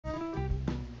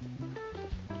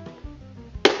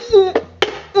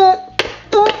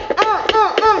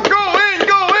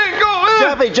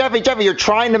Jeffy, you're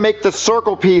trying to make the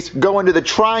circle piece go into the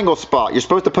triangle spot. You're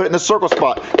supposed to put it in the circle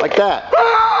spot, like that.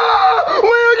 Ah!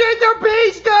 Where did the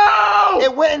piece go?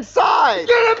 It went inside.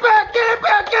 Get it back, get it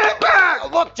back, get it back! Oh,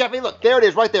 look, Jeffy, look, there it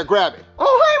is, right there, grab it.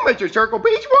 Oh, hey, Mr. Circle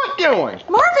Piece, what doing?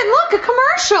 Marvin, look, a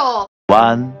commercial.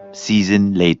 1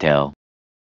 season later.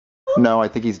 No, I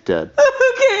think he's dead.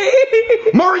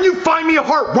 Okay. Marvin, you find me a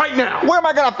heart right now. Where am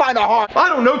I gonna find a heart? I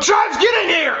don't know, Chives, get in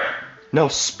here! Now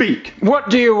speak. What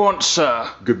do you want, sir?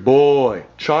 Good boy.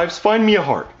 Chives, find me a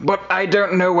heart. But I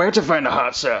don't know where to find a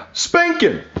heart, sir.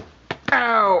 Spankin'.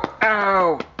 Ow,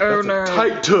 ow, oh That's no. a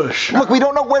tight tush. Look, we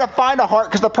don't know where to find a heart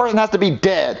because the person has to be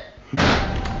dead.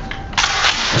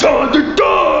 Time to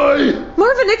die!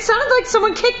 Marvin, it sounded like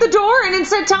someone kicked the door in and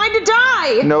said time to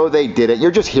die. No, they didn't.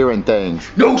 You're just hearing things.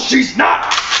 No, she's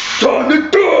not! Time to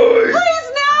die!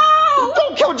 Please, no!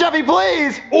 Don't kill Jeffy,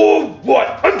 please! Oh,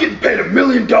 what? I'm getting paid $1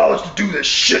 million to do this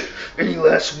shit. Any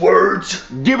last words?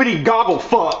 Gibbity goggle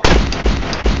fuck.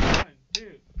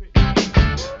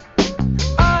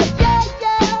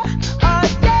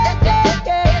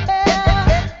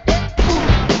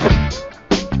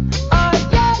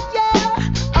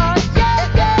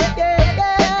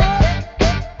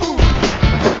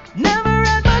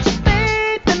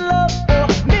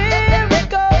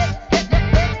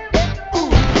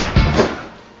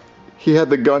 He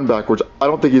had the gun backwards. I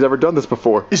don't think he's ever done this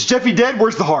before. Is Jeffy dead?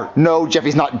 Where's the heart? No,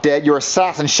 Jeffy's not dead. Your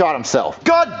assassin shot himself.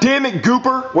 God damn it,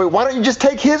 Gooper! Wait, why don't you just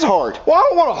take his heart? Well, I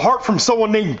don't want a heart from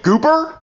someone named Gooper.